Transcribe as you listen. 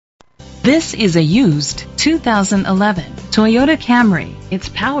This is a used 2011 Toyota Camry. It's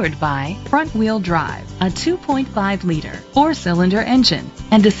powered by front-wheel drive, a 2.5-liter four-cylinder engine,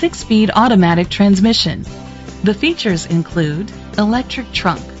 and a 6-speed automatic transmission. The features include electric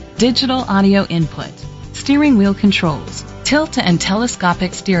trunk, digital audio input, steering wheel controls, tilt and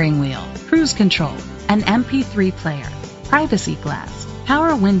telescopic steering wheel, cruise control, an MP3 player, privacy glass,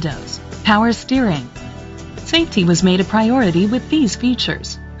 power windows, power steering. Safety was made a priority with these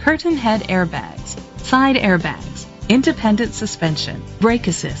features: curtain head airbags, side airbags, independent suspension, brake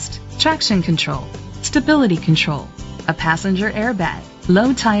assist, traction control, stability control, a passenger airbag,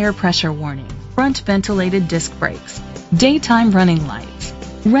 low tire pressure warning, front ventilated disc brakes, daytime running lights.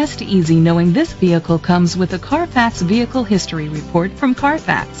 Rest easy knowing this vehicle comes with a Carfax Vehicle History Report from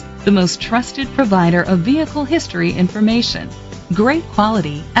Carfax, the most trusted provider of vehicle history information. Great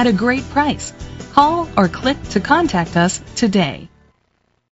quality at a great price. Call or click to contact us today.